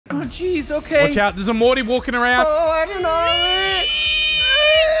Oh, jeez, okay. Watch out, there's a Morty walking around. Oh, I don't know.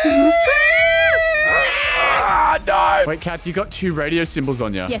 No. Wait, Kath, you got 2 radio symbols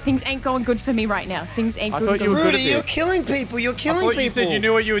on you. Yeah, things ain't going good for me right now. Things ain't I good. thought you were good at Rudy, this. you're killing people. You're killing I thought people. you said you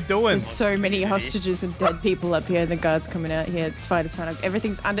knew what you were doing. There's so many hostages and dead people up here. The guards coming out here. It's fine. It's fine.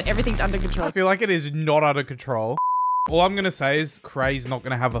 Everything's under control. I feel like it is not under control. All I'm going to say is Cray's not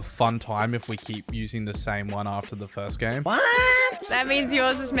going to have a fun time if we keep using the same one after the first game. What? That means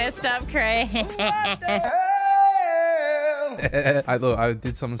yours is messed up, Cray. I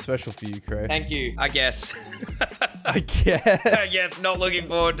did something special for you, Cray. Thank you, I guess. I guess. I guess, not looking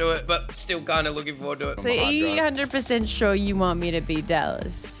forward to it, but still kind of looking forward to it. So are you 100% sure you want me to be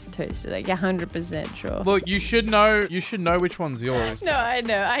Dallas Toaster? Like 100% sure. Look, you should know which one's yours. No, I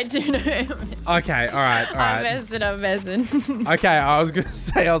know. I do know. Okay, all right. I'm messing. Okay, I was going to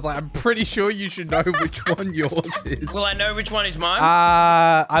say, I'm pretty sure you should know which one yours is. Will I know which one is mine?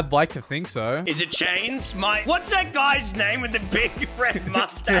 I'd like to think so. Is it Chains? What's that guy's name with the big red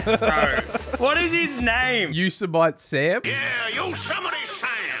mustache, bro? What is his name? Yusamite Sam? Yeah, Yosemite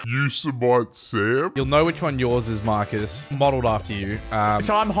Sam. Yusamite Sam? You'll know which one yours is, Marcus. Modeled after you.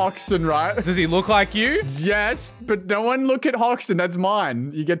 So I'm Hoxton, right? Does he look like you? Yes, but no one look at Hoxton. That's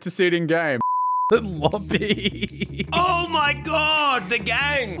mine. You get to see it in game. The lobby. Oh my god, the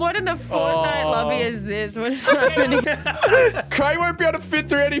gang. What in the Fortnite lobby is this? What is happening? Cray won't be able to fit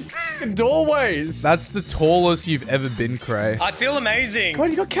through any f***ing doorways. That's the tallest you've ever been, Cray. I feel amazing.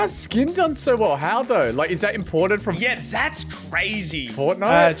 God, you got Kath's skin done so well. How though? Like, is that imported from Yeah, that's crazy.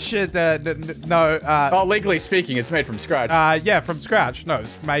 Fortnite? Shit, no, Oh, legally speaking, it's made from scratch. yeah, from scratch. No,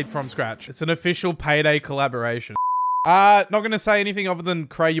 it's made from scratch. It's an official Payday collaboration. Not gonna say anything other than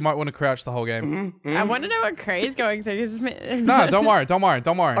Cray, you might want to crouch the whole game. I want to know what Cray's going through. No, don't worry.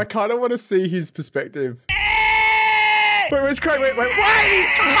 I kind of want to see his perspective. Wait, where's Cray? Wait.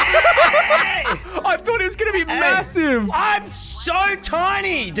 I thought it was going to be massive. I'm so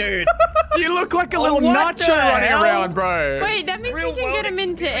tiny, dude. You look like a little what nacho the running hell? around, bro. Wait, that means Real you can world get him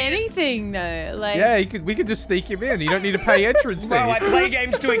into experience. anything, though. Like, Yeah, we could just sneak him in. You don't need to pay entrance fee. Bro, I play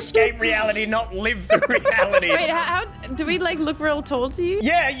games to escape reality, not live through reality. Wait, how do we like look real tall to you?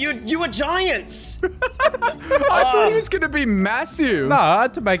 Yeah, you are giants. I thought he was going to be massive. No, I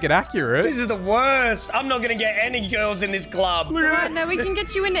had to make it accurate. This is the worst. I'm not gonna get any girls in this club. Right, no, we can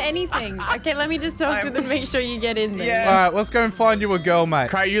get you into anything. Okay, let me just talk to them, make sure you get in there. Yeah. All right, let's go and find you a girl, mate.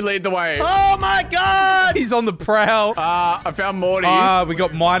 Cray, you lead the way. Oh my god! He's on the prowl. I found Morty. We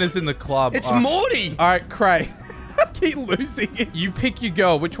got minors in the club. It's Morty. All right, Cray. I keep losing it. You pick your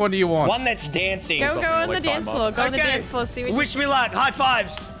girl. Which one do you want? One that's dancing. Go on the like dance time floor. up. Go on the Okay. dance floor. See what Wish me luck. High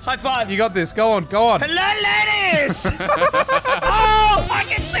fives. High fives. You got this. Go on. Go on. Hello, ladies! Oh, I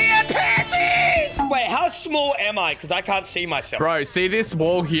can see her panties! Wait, how small am I? Because I can't see myself. Bro, see this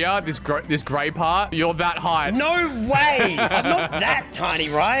wall here? This gray part? You're that high. No way! I'm not that tiny,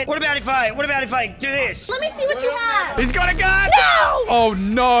 right? What about if I do this? Let me see what you have. He's got a gun! Oh,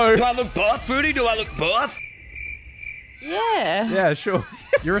 no. Do I look buff, Fruity? Do I look buff? Yeah. Yeah, sure.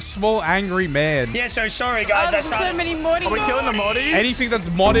 You're a small, angry man. Yeah, so sorry, Oh, guys. I there's so started... many Morty. Are we killing the Mortys? Anything that's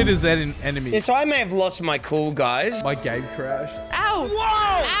modded is an enemy. Yeah, so I may have lost my cool, guys. My game crashed. Ow! Whoa!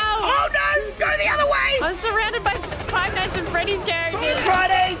 Ow! Oh, no! Go the other way! I was surrounded by Five Nights at Freddy's characters.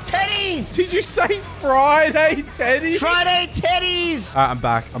 Friday teddies! Did you say Friday, Teddy? Friday teddies! I'm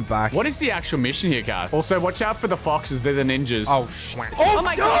back. I'm back. What is the actual mission here, Kath? Also, watch out for the foxes. They're the ninjas. Oh, shit. Oh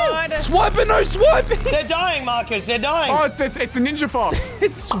my god. Swiper, no swiping. They're dying, Marcus. They're dying. Oh, it's a ninja fox.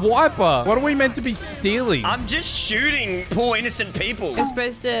 It's Swiper. What are we meant to be stealing? I'm just shooting poor innocent people. You're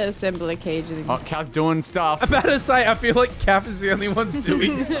supposed to assemble a cage. Oh, Kath's doing stuff. I'm about to say, I feel like Kath is the only one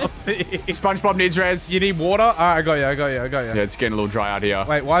doing something. SpongeBob needs res. You need water? All right, I got you. Yeah, it's getting a little dry out here.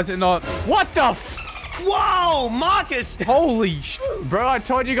 Wait, why is it not? What the f? Whoa, Marcus! Holy shit. Bro, I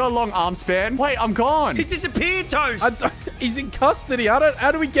told you got a long arm span. Wait, I'm gone. He disappeared, Toast. He's in custody.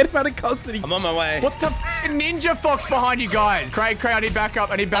 How do we get him out of custody? I'm on my way. What the f***ing ninja fox behind you guys? Craig, I need backup.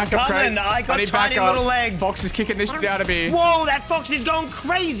 I need backup, coming. Craig. I got need tiny backup. little legs. Fox is kicking this shit out of me. Whoa, that fox is going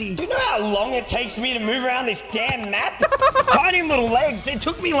crazy. Do you know how long it takes me to move around this damn map? Tiny little legs. It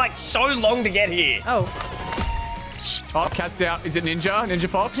took me like so long to get here. Oh. Oh, cat's out. Is it ninja? Ninja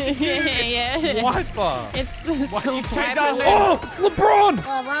fox? Yeah. Swiper. It's the Oh, it's LeBron.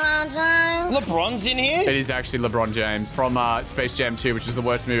 LeBron's in here? It is actually LeBron James from Space Jam 2, which is the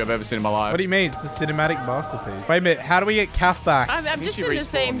worst movie I've ever seen in my life. What do you mean? It's a cinematic masterpiece. Wait a minute. How do we get Kath back? I'm just she in the respawned.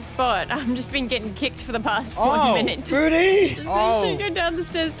 same spot. I've just been getting kicked for the past 40 Oh, minutes. Rudy! Just make sure you go down the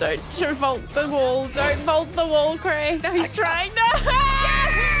stairs. Don't vault the wall. Don't vault the wall, Craig. No, he's trying. No!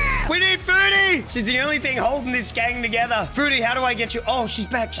 We need food! Fruity! She's the only thing holding this gang together. Fruity, how do I get you? Oh, she's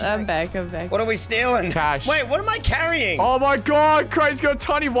back. I'm back. I'm back. What are we stealing? Cash. Wait, what am I carrying? Oh my god, Cray's got a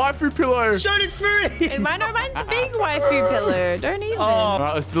tiny waifu pillow. So did Fruity. And mine's a big waifu pillow. Don't even. All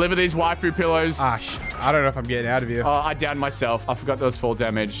right, let's deliver these waifu pillows. Ah, I don't know if I'm getting out of here. Oh, I downed myself. I forgot there was fall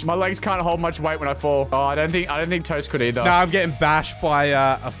damage. My legs can't hold much weight when I fall. Oh, I don't think Toast could either. No, I'm getting bashed by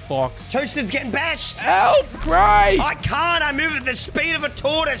a fox. Toasted's getting bashed. Help, Cray! I can't. I move at the speed of a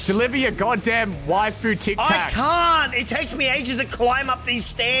tortoise. Deliver your goddamn waifu tic I tac. can't. It takes me ages to climb up these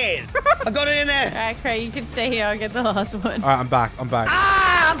stairs. I got it in there. All right, Craig, you can stay here. I'll get the last one. All right, I'm back. I'm back.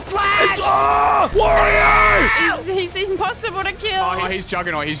 Ah, I'm flashed. Warrior! He's impossible to kill. Oh, he's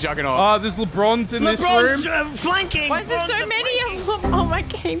Juggernaut. He's Juggernaut. Oh, there's LeBron's in this LeBron's room. Flanking. Why is there so many of them? Oh, my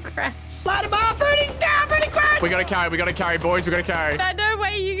game crashed. Light him up. Fruity's down. Fruity crashed. We gotta carry, boys. We gotta carry. No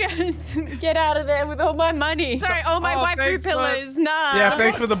way you guys get out of there with all my money. Sorry, all my waifu thanks, pillows. Nah. Yeah,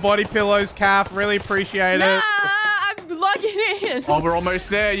 thanks for the body pillows, Kath. Really appreciate Nah, it. I'm logging in. Oh, we're almost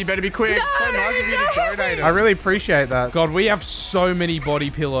there. You better be quick. No, Nice of you to no. donate I it. really appreciate that. God, we have so many body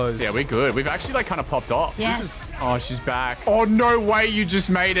pillows. Yeah, we're good. We've actually like kind of popped off. Yes. Oh, she's back. Oh, no way you just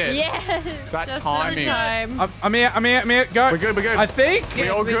made it. Yes. That just timing. in time. I'm here. Go. We're good. I think. We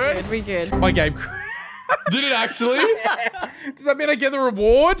all good? We good. My game. Did it actually? Does that mean I get the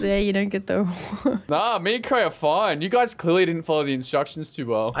reward? Yeah, you don't get the Nah, me and Cray are fine. You guys clearly didn't follow the instructions too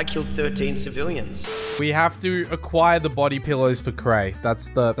well. I killed 13 civilians. We have to acquire the body pillows for Cray. That's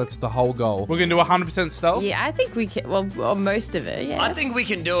the whole goal. We're gonna do 100% stealth. Yeah, I think we can. Well, most of it. Yeah. I think we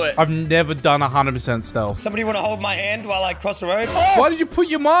can do it. I've never done 100% stealth. Somebody want to hold my hand while I cross the road? Why did you put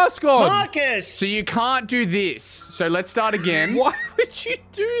your mask on? Marcus! So you can't do this. So let's start again. Why would you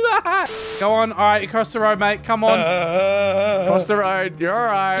do that? Go on. All right, across the road, mate. Come on. Cross the road. You're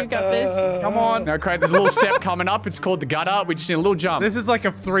all right. You got this. Come on. Now, Craig, there's a little step coming up. It's called the gutter. We just need a little jump. This is like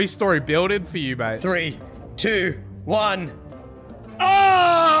a 3-story building for you, mate. 3, 2, 1.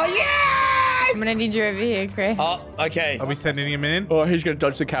 Oh, yeah! I'm gonna need you over here, Craig. Oh, okay. Are we sending him in? Oh, he's going to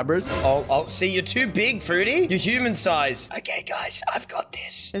dodge the cameras. Oh, see, you're too big, Fruity. You're human size. Okay, guys, I've got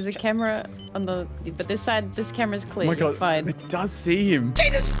this. There's a camera on the, but this side, this camera's clear. Oh my God. Fine. It does see him.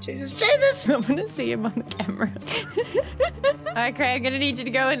 Jesus! I'm gonna see him on the camera. All right, Craig, I'm gonna need you to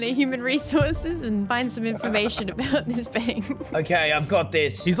go into human resources and find some information about this bank. Okay, I've got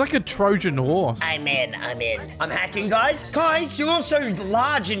this. He's like a Trojan horse. I'm in. I'm hacking, guys. Guys, you're all so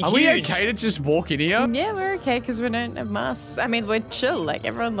large and Are huge. we okay to just walk in here? Yeah, we're okay because we don't have masks. I mean, we're chill. Like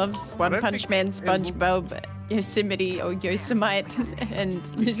everyone loves One don't Punch think Man, SpongeBob, Yosemite, or Yosemite, and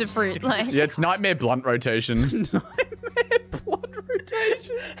Lucifruit. Like, Yeah, it's Nightmare Blunt rotation. Blood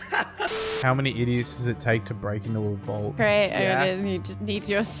rotation. How many idiots does it take to break into a vault? Craig, Yeah. I'm gonna need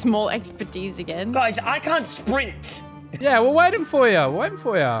your small expertise again. Guys, I can't sprint. Yeah, we're waiting for you. We're waiting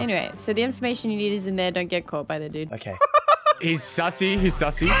for you. Anyway, so the information you need is in there. Don't get caught by the dude. Okay. He's sussy. He's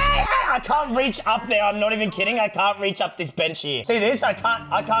sussy. I can't reach up there. I'm not even kidding. I can't reach up this bench here. See this? I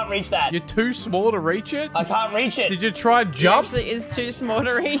can't reach that. You're too small to reach it? I can't reach it. Did you try It jump? actually is too small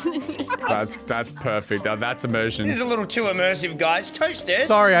to reach. That's perfect. Now, that's immersion. This is a little too immersive, guys. Toasted.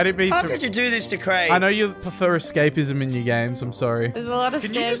 Sorry, I didn't mean How to. could you do this to Craig? I know you prefer escapism in your games. I'm sorry. There's a lot of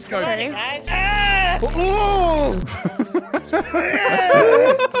Can you stairs. just go- Craig. Ooh!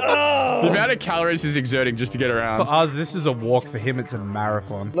 The amount of calories he's exerting just to get For around. us, this is a walk. For him, it's a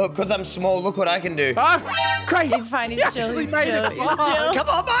marathon. Look, because I'm small, look what I can do. Ah, Craig. He's fine. He's chill. He's chill. He's chill. Come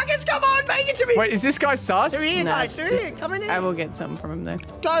on, Marcus, come on, make it to me. Wait, is this guy sus? Through here, Nah, guys, through this- here. Come in I here. will get some from him though.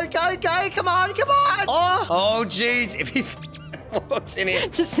 Go, come on. Oh, jeez. If he walks in here.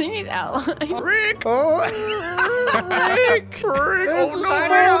 Just seeing his outline. Rick. Oh. Rick! Oh, There's a no. small I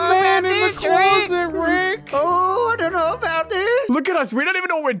don't know man about in the this, closet, Rick! Oh, I don't know about this. Look at us. We don't even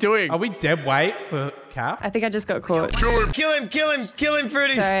know what we're doing. Are we dead weight for Cap? I think I just got caught. Kill him,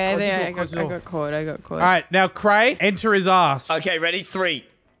 Fruity. Sorry, I Close the door, think I close the door. got caught. I got caught. All right, now Cray, enter his ass. Okay, ready? 3,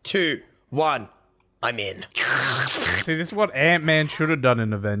 2, 1. I'm in. See, this is what Ant-Man should have done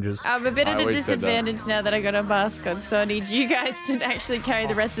in Avengers. I'm a bit I at a always said that. disadvantage now that I got a mask on, so I need you guys to actually carry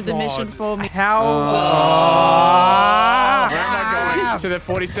the rest of the mission for me. How? Where am I going? To the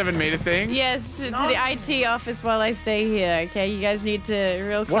 47-meter thing? Yes, to the IT office while I stay here, okay? You guys need to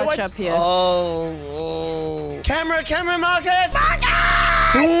real What do clutch I- up here. Oh. Camera, Marcus.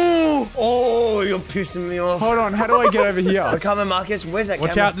 Ooh. Oh, you're pissing me off. Hold on. How do I get over here? We're coming, Marcus. Where's that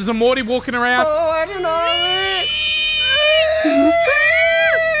Watch camera? out, there's a Morty walking around. Oh, I don't know.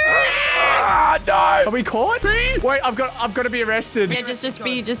 Ah, no. Are we caught? Wait, I've got to be arrested. Yeah,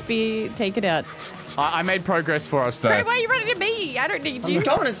 just be taken out. I made progress for us, though. Craig, why are you running to me? I don't need you. I'm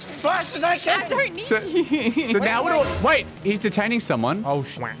going as fast as I I can. don't need you. So now what do wait, he's detaining someone. Oh,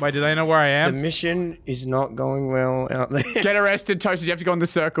 shit. Wait, do they know where I The am? mission is not going well out there. Get arrested, Toasted. You have to go in the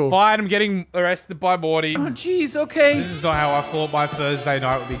circle. Fine, I'm getting arrested by Morty. Oh, jeez, okay. This is not how I thought my Thursday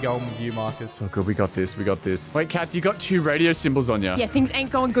night would be going with you, Marcus. So good, we got this. We got this. Wait, Kat, you got 2 radio symbols on you. Yeah, things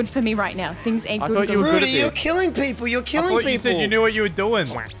ain't going good for me right now. Things ain't I good. thought you were good Rudy, at you're this. killing people. You're I killing thought people. you said you knew what you were doing.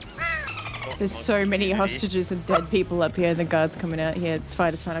 There's so many hostages and dead people up here, and the guards coming out here. It's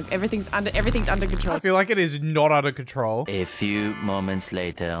fine. It's fine. Everything's under control. I feel like it is not under control. A few moments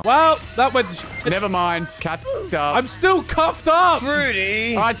later. Well, that went... Never mind. Kat f***ed up. I'm still cuffed up!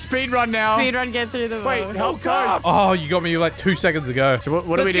 Rudy. All right, speed run now. Speedrun, get through the Wait, wall. help Toast. Oh, you got me like 2 seconds ago. So what do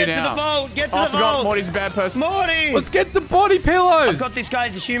we Let's do get now? to the vault. Get to Oh, I the forgot vault. Morty's a bad person. Morty. Let's get the body pillows! I've got this guy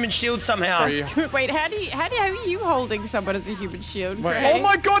as a human shield somehow. Wait, how are you holding someone as a human shield? Wait, Craig? oh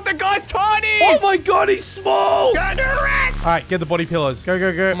my god, the guy's tiny! Oh my god, he's small! Go under arrest. All right, get the body pillows. Go,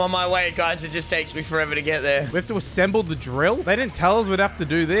 go, go. I'm on my way, guys. It just takes me forever to get there. We have to assemble the drill? They didn't tell us we'd have to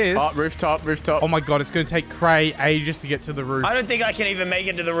do this. Oh, rooftop. Oh my god, it's going to take Cray ages to get to the roof. I don't think I can even make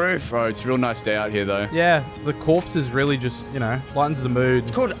it to the roof. Bro, it's a real nice day out here, though. Yeah, the corpse is really just, you know, lightens the mood.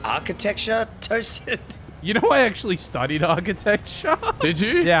 It's called architecture, Toasted. You know, I actually studied architecture. Did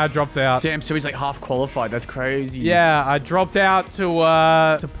you? Yeah, I dropped out. Damn, so he's like half qualified. That's crazy. Yeah, I dropped out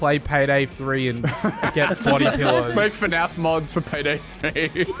to play Payday 3 and get body pillows. Make FNAF mods for Payday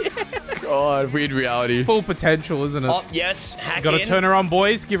 3. God, weird reality. Full potential, isn't it? Oh, yes. Hack Got to in. turn her on,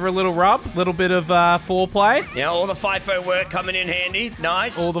 boys. Give her a little rub. Little bit of foreplay. Yeah, all the FIFO work coming in handy.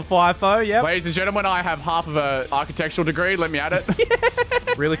 Nice. All the FIFO, yep. Ladies and gentlemen, I have half of a architectural degree. Let me at it.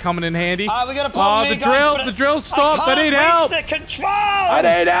 Really coming in handy. We got a problem the here, guys, drill, but the drill stopped. I need help. I can't reach the controls. I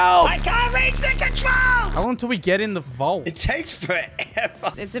need help. I can't reach the controls. How long till we get in the vault? It takes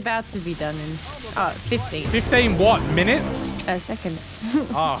forever. It's about to be done in 15 15 what? Minutes? seconds.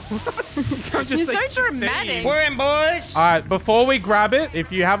 Oh. Can't just You're say so 15. dramatic. We're in, boys. All right, before we grab it,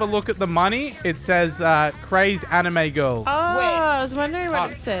 if you have a look at the money, it says Craze Anime Girls. Oh, I was wondering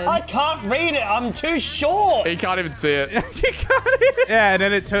what it said. I can't read it. I'm too short. He can't even see it. You can't even... Yeah, and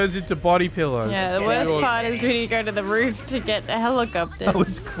then it turns into body pillows. Yeah, the worst part is when you go to the roof to get a helicopter. How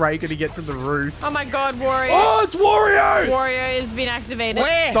is Craig going to get to the roof? Oh my god, Warrior. Oh, it's Wario! Wario has been activated.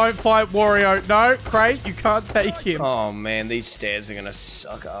 Where? Don't fight Wario. No, Craig, you can't take him. Oh, man. These stairs are going to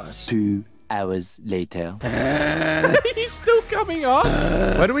suck us. 2 hours later. He's still coming up.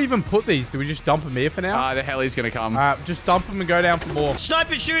 Where do we even put these? Do we just dump them here for now? The hell he's gonna come. Just dump them and go down for more.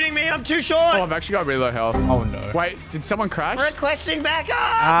 Sniper shooting me. I'm too short. Oh, I've actually got really low health. Oh, no. Wait, did someone crash? Requesting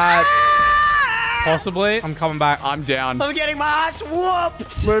backup. Possibly. I'm coming back. I'm down. I'm getting my ass whooped.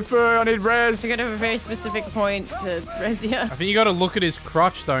 Lufu, I need res. You got to have a very specific point to res you. I think you got to look at his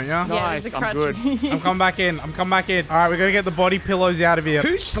crotch, don't you? Yeah, Nice, there's a I'm crutch. good. I'm coming back in. I'm coming back in. All right, we got to get the body pillows out of here.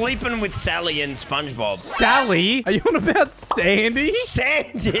 Who's sleeping with Sally and SpongeBob? Sally? Are you on about Sandy?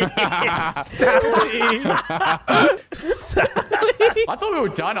 Sandy. Sally. I thought we were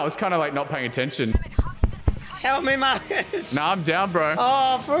done. I was kind of like not paying attention. Help me, Marcus. Nah, I'm down, bro.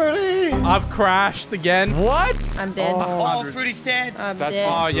 Oh, Fruity. I've crashed again. What? I'm dead. Oh, Fruity's dead. I'm That's dead.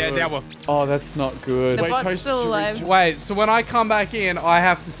 Oh, yeah, Good. now we're... Oh, that's not good. The Wait, bot's Toast, still did you alive. reach- Wait, so when I come back in, I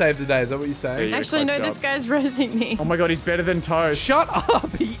have to save the day. Is that what you're saying? Yeah. Actually, no, clutch this up. guy's resing me. Oh my god, he's better than Toast. Shut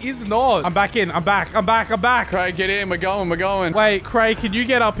up. He is not. I'm back in. I'm back. I'm back. I'm back. Craig, get in. We're going. We're going. Wait, Craig, can you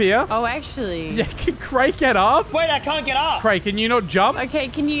get up here? Oh, actually. Yeah, can Craig get up? Wait, I can't get up. Craig, can you not jump? Okay,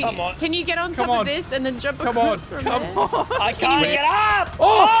 can you Come on. get on top Come on. of this and then jump Come on. across from Come there? on. I can't get up.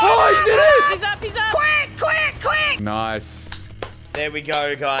 Oh, he did it. He's up, he's up. Quick. Nice. There we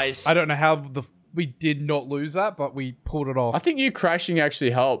go, guys. I don't know how we did not lose that, but we pulled it off. I think you crashing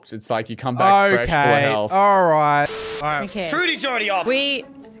actually helped. It's like you come back fresh full of Okay. health. All right. All right. Okay. Fruity's already off. We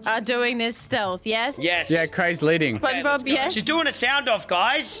are doing this stealth, yes? Yes. Yeah, Craig's leading. SpongeBob, yes? She's doing a sound off,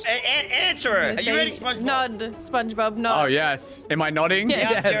 guys. Answer her. Are you ready, SpongeBob? Nod, SpongeBob, nod. Oh, yes. Am I nodding?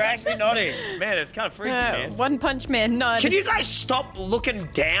 Yes. Yeah, you're actually nodding. Man, it's kind of freaky, man. One Punch Man, nod. Can you guys stop looking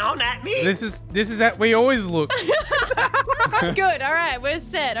down at me? This is that we always look. Good, all right, we're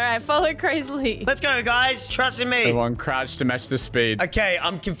set. All right, follow Crazily. Let's go, guys. Trust in me. Everyone crouch to match the speed. Okay,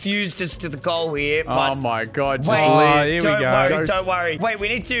 I'm confused as to the goal here, Oh but my god, just wait, Oh, lead. here we don't go. worry, don't worry. Wait, we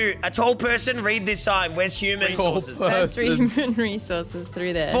need to a tall person read this sign. Where's human resources? There's 3 human resources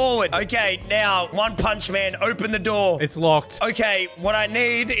through there. Forward. Okay, now, One Punch Man, open the door. It's locked. Okay, what I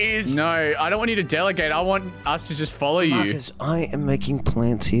need is... No, I don't want you to delegate. I want us to just follow you. Marcus, I am making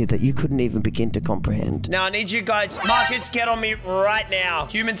plans here that you couldn't even begin to comprehend. Now, I need you guys... Marcus, get on me right now.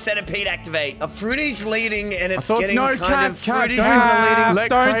 Human centipede activate. Fruity's leading, and it's getting Fruity's Ah, Let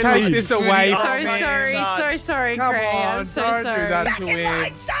don't Cray take lead. this away. So Oh, sorry, so sorry, Come Cray. on, I'm so don't sorry. do that Back to in the him.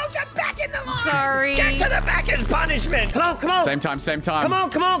 line, soldier, back in the line. Sorry. Get to the back as punishment. Come on, come on. Same time, same time.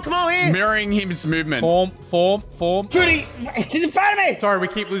 Come on here. Mirroring his movement. Form. Fruity, he's in front of me. Sorry, we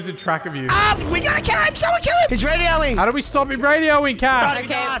keep losing track of you. We gotta kill him. Someone kill him. He's radioing. How do we stop him radioing, Cat?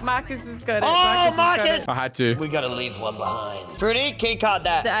 Okay, Marcus has got it. Oh, Marcus. Marcus. I had to. We gotta leave one behind. Fruity, keycard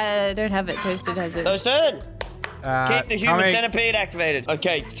that. I don't have it. Toasted has it. Toasted. Keep the human coming. centipede activated.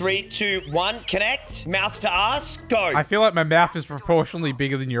 Okay, 3, 2, 1. Connect. Mouth to ass. Go. I feel like my mouth is proportionally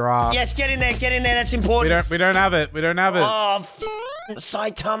bigger than your ass. Yes, get in there. Get in there. That's important. We don't have it. Oh,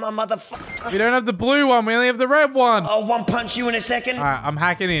 Saitama, motherfucker. We don't have the blue one. We only have the red one. I'll one punch you in a second. All right, I'm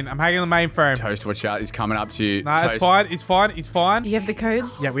hacking in. I'm hacking the mainframe. Toast, watch out. He's coming up to you. Nah, Toast. it's fine. It's fine. It's fine. Do you have the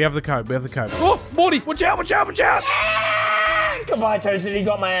codes? Yeah, we have the code. Oh, Morty, watch out. Goodbye, Toasted. He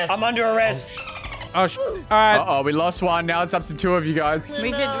got my ass. I'm under arrest. Oh, all right. Uh-oh, we lost one. Now it's up to 2 of you guys.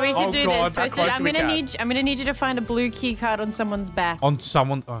 We could Oh, do God, this. how Toasted, close I'm we gonna can. need you to find a blue key card on someone's back. On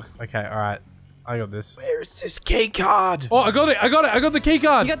someone. Oh, okay, all right. I got this. Where is this key card? Oh, I got it. I got the key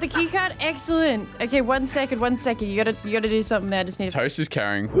card. You got the key card? Excellent. Okay, 1 second. You gotta do something there. I just need to... Toast is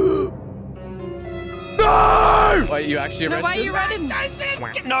carrying. No! Wait, you actually No, arrested? why are you running?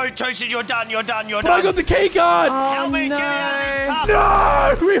 No, Toasted, you're done. I got the key card. Help me, no. get out of this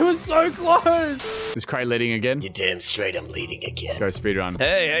car. No! We were so close. Is Cray leading again? You're damn straight I'm leading again. Go speedrun.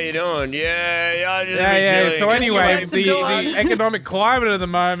 Hey, how you doing? Yeah, just Yeah. chilling. So anyway, Just the get some doors. economic climate at the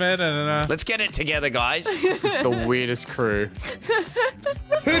moment, and Let's get it together, guys. It's the weirdest crew.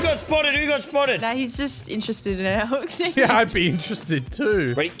 Who got spotted? Nah, he's just interested in our yeah, I'd be interested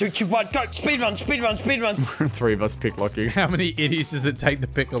too. Ready? 3, 2, 1, go. Speed run. 3 of us pick locking. How many idiots does it take to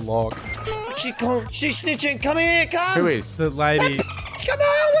pick a lock? She's snitching. Come here, come. Who is? The lady, Come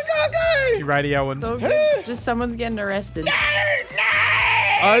on, we gotta go. she radioing. So good. Just someone's getting arrested.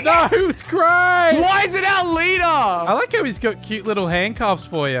 Oh no, it's Cray! Why is it our leader? I like how he's got cute little handcuffs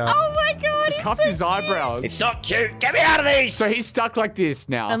for you. Oh my god, he's Cuff so his eyebrows. It's not cute. Get me out of these. So he's stuck like this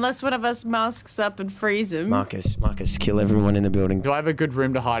now. Unless one of us masks up and frees him. Marcus, kill everyone in the building. Do I have a good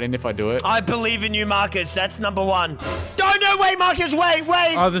room to hide in if I do it? I believe in you, Marcus. That's number 1. No, wait, Marcus, wait.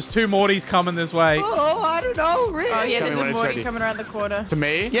 Oh, there's 2 Mortys coming this way. Oh, I don't know, really. Oh yeah, Tell me there's when a it's Morty ready. coming around the corner. To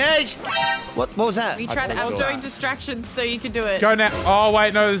me? Yes. What was that? We tried. I'm doing distractions so you can do it. Go now. Oh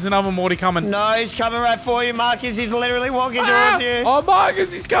wait, no, there's another Morty coming. No, he's coming right for you, Marcus. He's literally walking towards you. Oh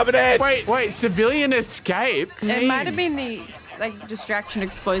Marcus, he's coming in. Wait, civilian escaped? It might have been the distraction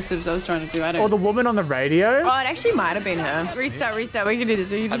explosives I was trying to do. I don't. Or the woman on the radio? Oh, it actually might have been her. Restart. We can do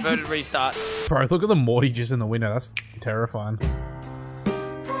this. I voted restart. Bro, look at the Morty just in the window. That's terrifying.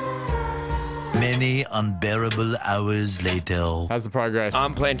 Many unbearable hours later. How's the progress?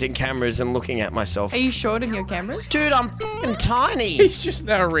 I'm planting cameras and looking at myself. Are you short in your cameras? Dude, I'm f***ing tiny. He's just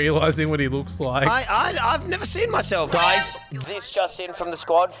now realizing what he looks like. I've never seen myself. Guys, this just in from the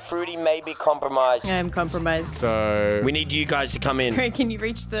squad. Fruity may be compromised. I am compromised. So... We need you guys to come in. Can you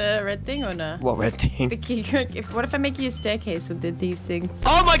reach the red thing or no? What red The thing? key. What if I make you a staircase with these things?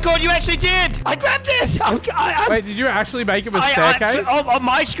 Oh my god, you actually did! I grabbed it! Wait, did you actually make him a staircase? On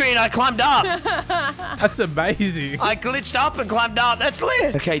my screen, I climbed up. That's amazing. I glitched up and climbed up. That's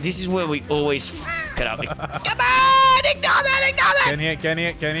lit. Okay, this is where we always f*** it up. Come on! Ignore that! Can you?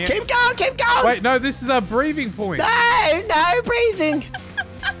 Keep going! Wait, no, this is a breathing point. No breathing.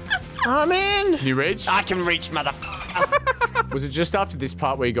 I'm in. Can you reach? I can reach, motherfucker. Was it just after this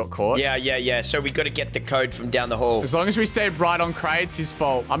part where you got caught? Yeah. So we got to get the code from down the hall. As long as we stay right on Cray, it's his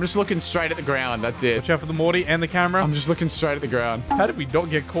fault. I'm just looking straight at the ground. That's it. Watch out for the Morty and the camera. I'm just looking straight at the ground. How did we not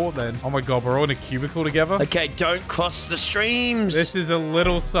get caught then? Oh my god, we're all in a cubicle together. Okay, don't cross the streams. This is a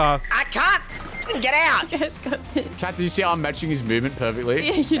little sus. I can't f***ing get out. You guys got this. Kat, do you see how I'm matching his movement perfectly?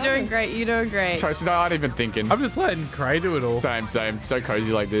 Yeah, you're doing great. You're doing great. Toasted, I aren't even thinking. I'm just letting Cray do it all. Same. It's so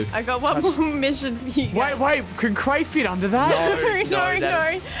cozy like this. I got one more mission for you. Wait. Can Cray fit under that?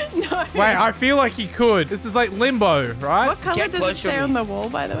 No. Wait, I feel like he could. This is like limbo, right? What color Get does it close to say me. on the wall,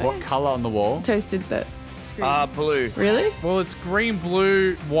 by the way? What color on the wall? Toasted that screen. Blue. Really? Well, it's green,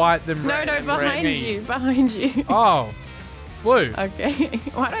 blue, white, then No, red. no, then red. behind you. Oh. Blue. Okay.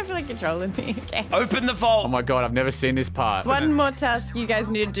 Why do I feel like you're trolling me? Okay. Open the vault. Oh my god, I've never seen this part. One more task. You guys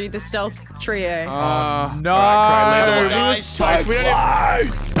need to do the stealth trio. No. Alright, Craig, Guys, Toast, we don't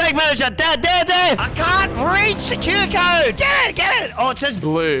have Bank manager, there. I can't reach the QR code. Get it. Oh, it says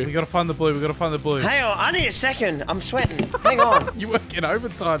blue. We gotta find the blue. We gotta find the blue. Hang on, I need a second. I'm sweating. Hang on. You working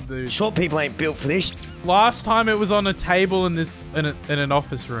overtime, dude. Short people ain't built for this. Last time it was on a table in an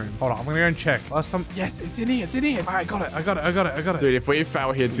office room. Hold on, I'm gonna go and check. Last time, yes, it's in here. All right, got it. Dude, if we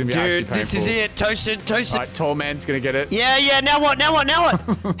fail here, it's gonna be actually Dude, painful. this is it. Toasted. Alright, tall man's gonna get it. Yeah. Now what?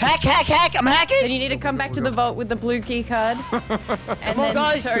 Hack. I'm hacking. Then you need to come back to the vault with the blue key card. And on, then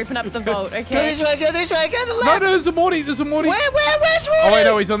guys. to open up the vault, okay? Go this way. Go to the No, left. there's a Morty. Where's Morty? Where's Morty? Oh wait,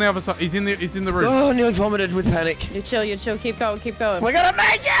 no, he's on the other side. He's in the room. Oh, nearly vomited with panic. You're chill. Keep going. We're gonna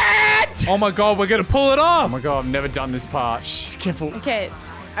make it! Oh my god, we're gonna pull it Oh off. my god, I've never done this part. Shh, careful. Okay,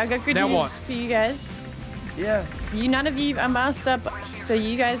 I got good Now news what? for you guys. Yeah. None of you are masked up, so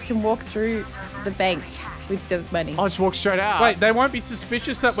you guys can walk through the bank with the money. I'll just walk straight out. Wait, they won't be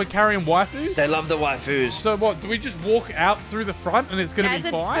suspicious that we're carrying waifus? They love the waifus. So what, do we just walk out through the front and it's gonna As be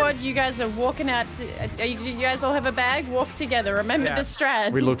it's fine? squad, you guys are walking out. You guys all have a bag? Walk together. Remember Yeah. the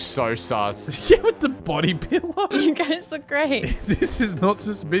strat. We look so sus. Yeah, with the body pillow. You guys look great. This is not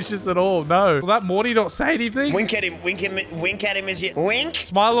suspicious at all, no. Will that Morty not say anything? Wink at him as you wink.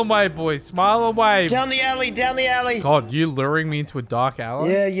 Smile and wave, boys. Smile and wave. Down the alley. God, you luring me into a dark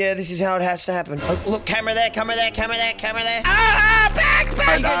alley? Yeah, this is how it has to happen. Oh, look, camera there. Back.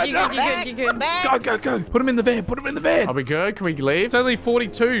 You good. Go. Put him in the van. Are we good? Can we leave? It's only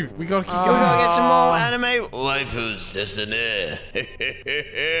 42. We gotta keep We going. gotta get some more anime. Waifus, that's an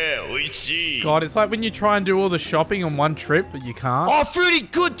we see. God, it's like when you try and do all the shopping on one trip, but you can't. Oh, Fruity,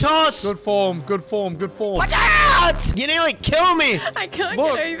 good toss. Good form. Watch out! You nearly killed me. I can't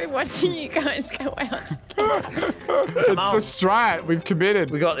Look. get over watching you guys go out. It's the strat. We've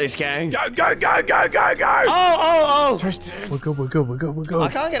committed. We got this, gang. Go. Oh. Toast. We're good. I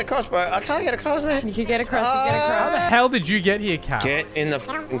can't get across, bro. Man. You can get across. How the hell did you get here, Cal? Get in the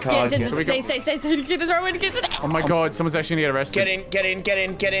fucking car. Stay. Get this right. Get it. Oh my god, someone's actually gonna get arrested.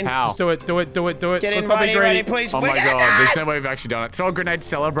 Get in. How? Just do it. Get in, Let's not be greedy. ready, please. Oh We're my gonna god, die. there's no way we've actually done it. Throw a grenade to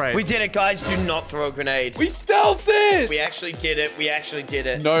celebrate. We did it, guys. Do not throw a grenade. We stealthed it. We actually did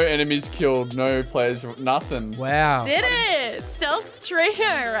it. No enemies killed, no players, nothing. Wow. Did it. Stealth trio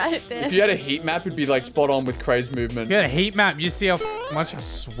right there. If you had a heat map, it'd be like spot on with Craze movement. You got a heat map. You see how much I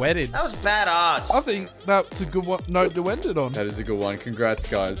sweated. That was badass. I think that's a good note to end it on. That is a good one. Congrats,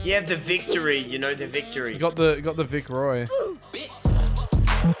 guys. You have the victory. You know the victory. You got the Vic Roy. Bitch.